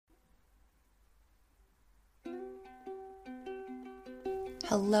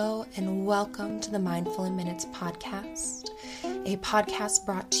Hello and welcome to the Mindful in Minutes podcast, a podcast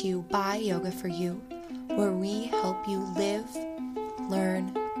brought to you by Yoga for You, where we help you live,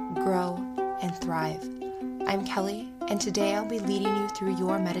 learn, grow, and thrive. I'm Kelly, and today I'll be leading you through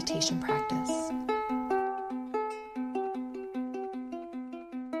your meditation practice.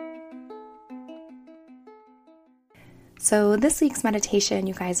 So this week's meditation,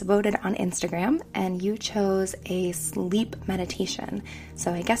 you guys voted on Instagram and you chose a sleep meditation.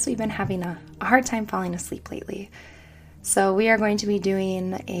 So I guess we've been having a hard time falling asleep lately. So we are going to be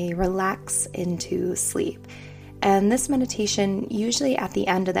doing a relax into sleep. And this meditation, usually at the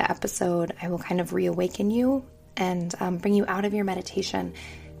end of the episode, I will kind of reawaken you and bring you out of your meditation.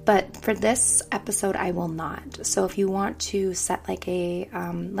 But for this episode, I will not. So if you want to set like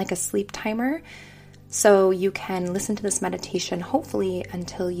a sleep timer, so you can listen to this meditation, hopefully,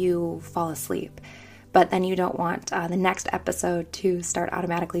 until you fall asleep. But then you don't want the next episode to start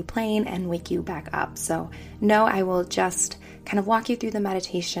automatically playing and wake you back up. So no, I will just kind of walk you through the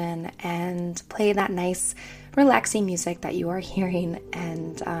meditation and play that nice, relaxing music that you are hearing.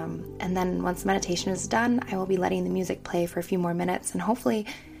 And then once the meditation is done, I will be letting the music play for a few more minutes. And hopefully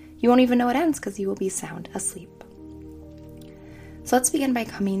you won't even know it ends because you will be sound asleep. So let's begin by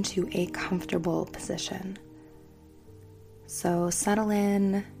coming to a comfortable position. So settle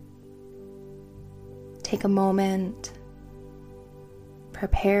in, take a moment,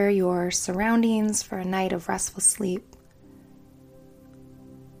 prepare your surroundings for a night of restful sleep.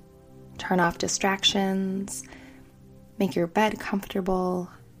 Turn off distractions, make your bed comfortable.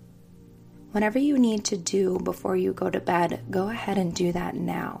 Whatever you need to do before you go to bed, go ahead and do that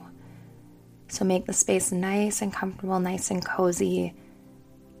now. So make the space nice and comfortable, nice and cozy,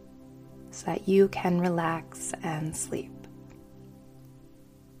 so that you can relax and sleep.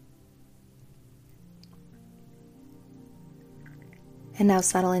 And now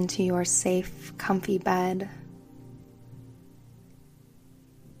settle into your safe, comfy bed.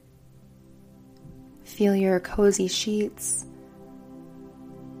 Feel your cozy sheets.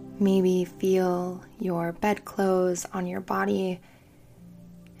 Maybe feel your bedclothes on your body.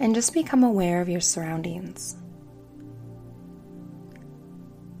 And just become aware of your surroundings.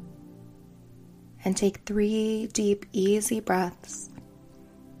 And take 3 deep, easy breaths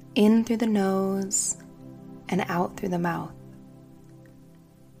in through the nose and out through the mouth.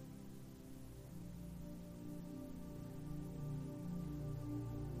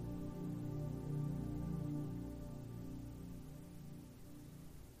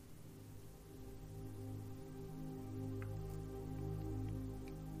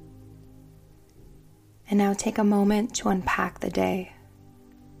 And now take a moment to unpack the day.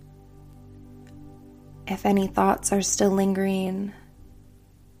 If any thoughts are still lingering,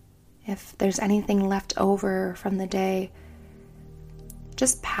 if there's anything left over from the day,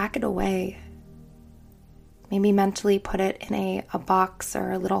 just pack it away. Maybe mentally put it in a box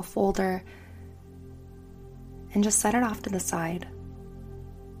or a little folder and just set it off to the side.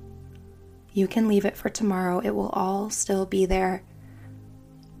 You can leave it for tomorrow. It will all still be there.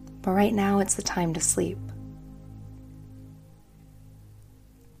 But right now, it's the time to sleep.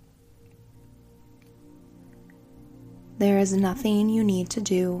 There is nothing you need to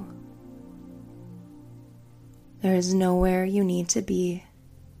do. There is nowhere you need to be.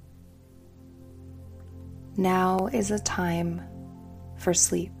 Now is a time for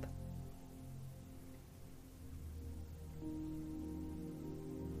sleep.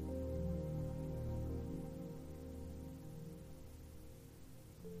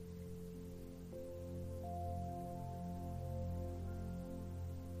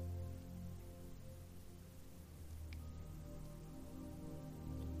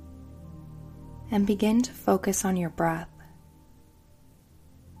 And begin to focus on your breath.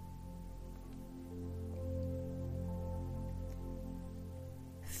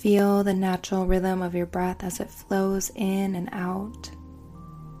 Feel the natural rhythm of your breath as it flows in and out.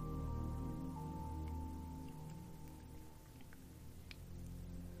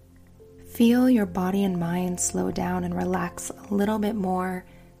 Feel your body and mind slow down and relax a little bit more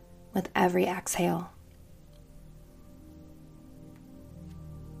with every exhale.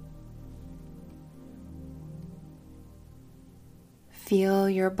 Feel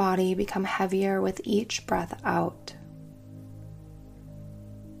your body become heavier with each breath out.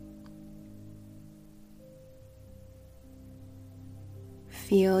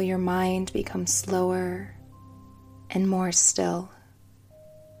 Feel your mind become slower and more still.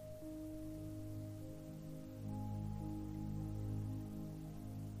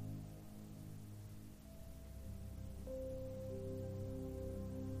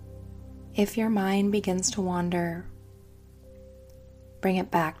 If your mind begins to wander, bring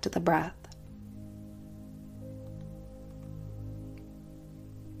it back to the breath.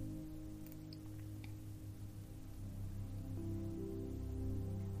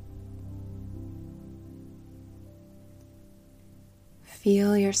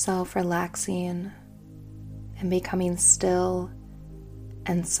 Feel yourself relaxing and becoming still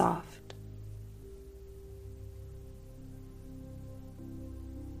and soft.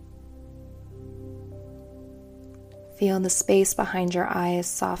 Feel the space behind your eyes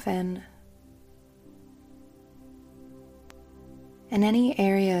soften, and any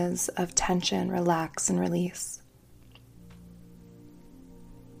areas of tension relax and release.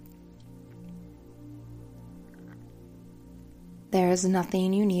 There is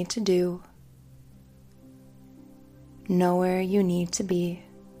nothing you need to do, nowhere you need to be.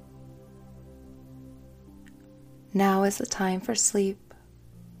 Now is the time for sleep,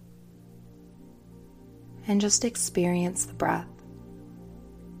 and just experience the breath.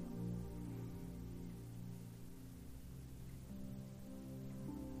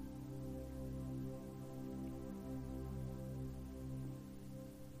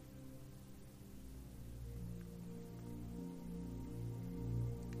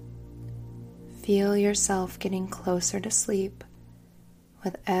 Feel yourself getting closer to sleep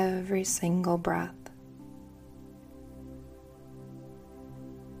with every single breath.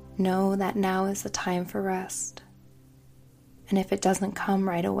 Know that now is the time for rest. And if it doesn't come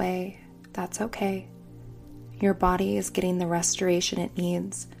right away, that's okay. Your body is getting the restoration it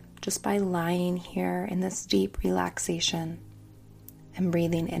needs just by lying here in this deep relaxation and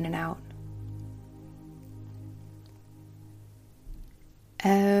breathing in and out.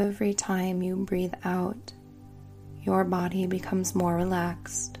 Every time you breathe out, your body becomes more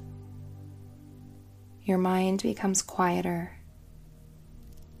relaxed. Your mind becomes quieter,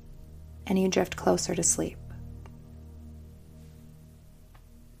 and you drift closer to sleep.